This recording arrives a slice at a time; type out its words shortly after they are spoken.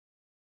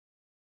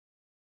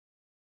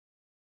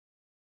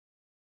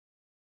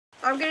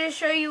I'm going to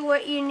show you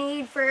what you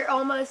need for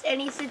almost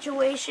any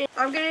situation.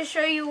 I'm going to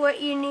show you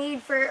what you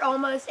need for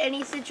almost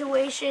any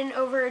situation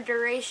over a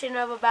duration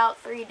of about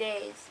 3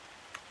 days.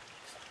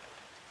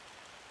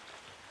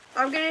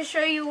 I'm going to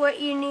show you what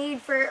you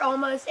need for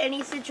almost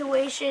any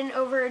situation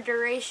over a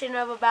duration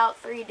of about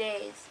 3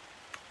 days.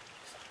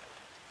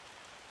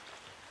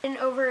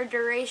 Over a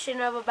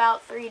duration of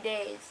about 3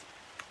 days.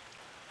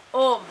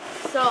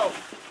 So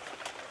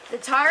the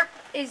tarp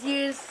is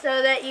used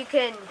so that you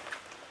can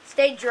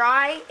stay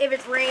dry if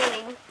it's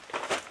raining,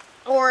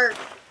 or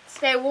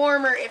stay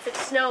warmer if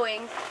it's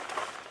snowing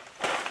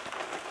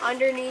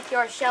underneath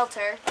your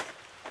shelter.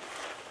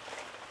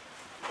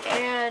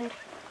 And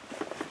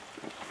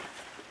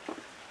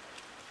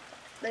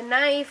the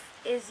knife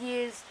is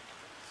used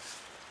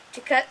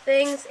to cut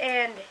things,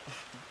 and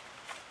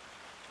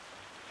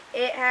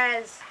it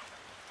has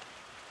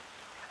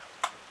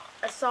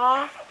a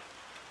saw,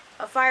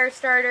 a fire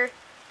starter,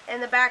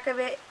 and the back of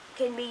it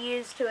can be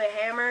used to a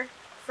hammer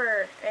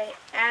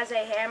as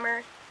a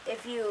hammer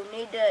if you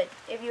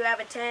have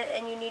a tent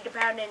and you need to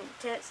pound in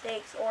tent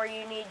stakes, or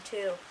you need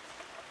to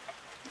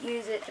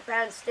use it to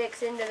pound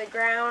sticks into the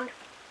ground.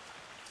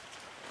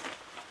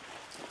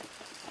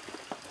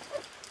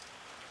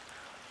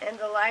 And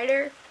the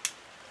lighter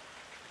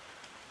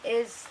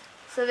is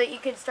so that you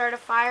can start a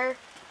fire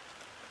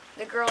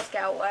the Girl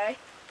Scout way.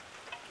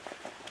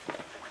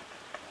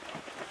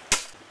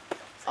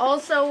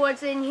 Also,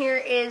 what's in here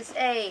is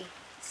a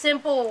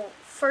simple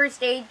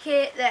first aid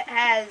kit that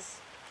has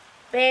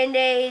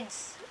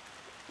Band-Aids,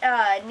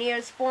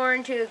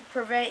 Neosporin to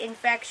prevent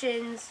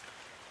infections,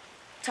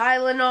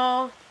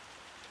 Tylenol,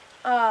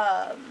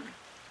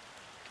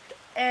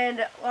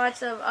 and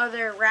lots of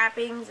other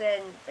wrappings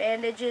and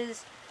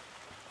bandages.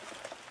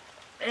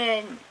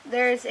 And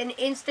there's an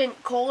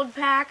instant cold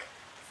pack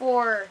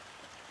for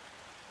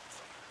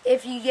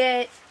if you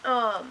get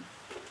a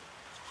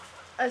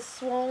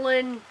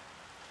swollen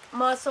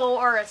muscle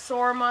or a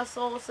sore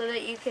muscle, so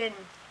that you can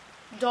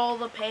dull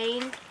the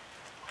pain.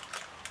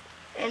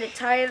 And a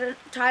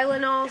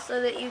Tylenol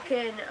so that you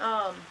can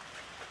I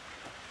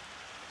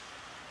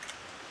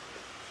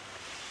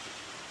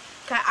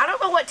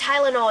don't know what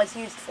Tylenol is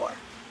used for.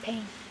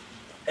 Pain.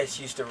 It's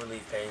used to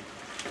relieve pain.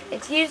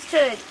 It's used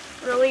to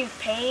relieve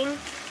pain,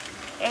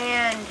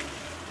 and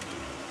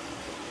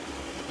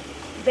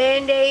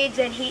Band-Aids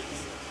and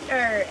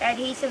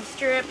adhesive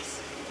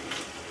strips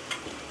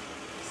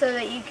so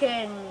that you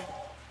can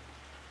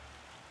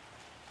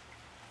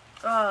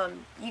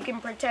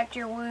protect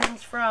your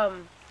wounds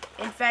from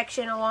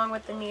infection, along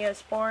with the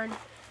Neosporin.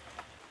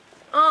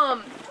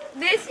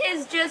 This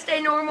is just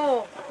a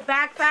normal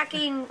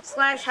backpacking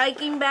 /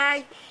 hiking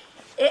bag.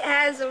 It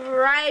has a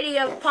variety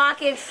of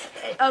pockets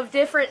of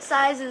different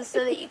sizes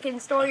so that you can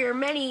store your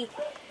many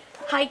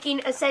hiking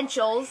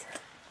essentials.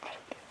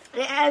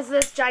 It has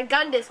this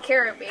gigundous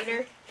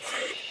carabiner.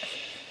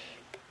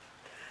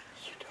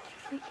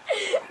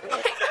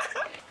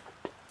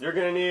 You're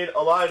going to need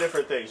a lot of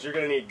different things. You're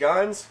going to need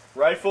guns,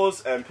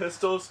 rifles, and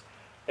pistols.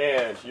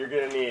 And you're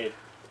going to need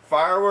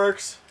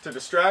fireworks to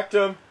distract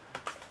them.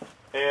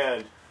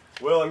 And,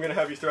 Will, I'm going to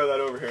have you throw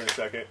that over here in a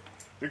second.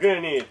 You're going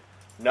to need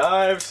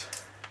knives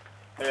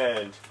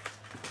and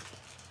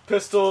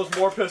pistols,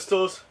 more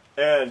pistols,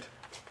 and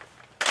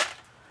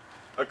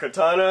a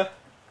katana.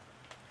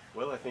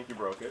 Will, I think you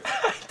broke it.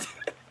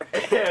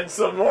 And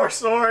some more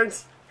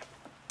swords.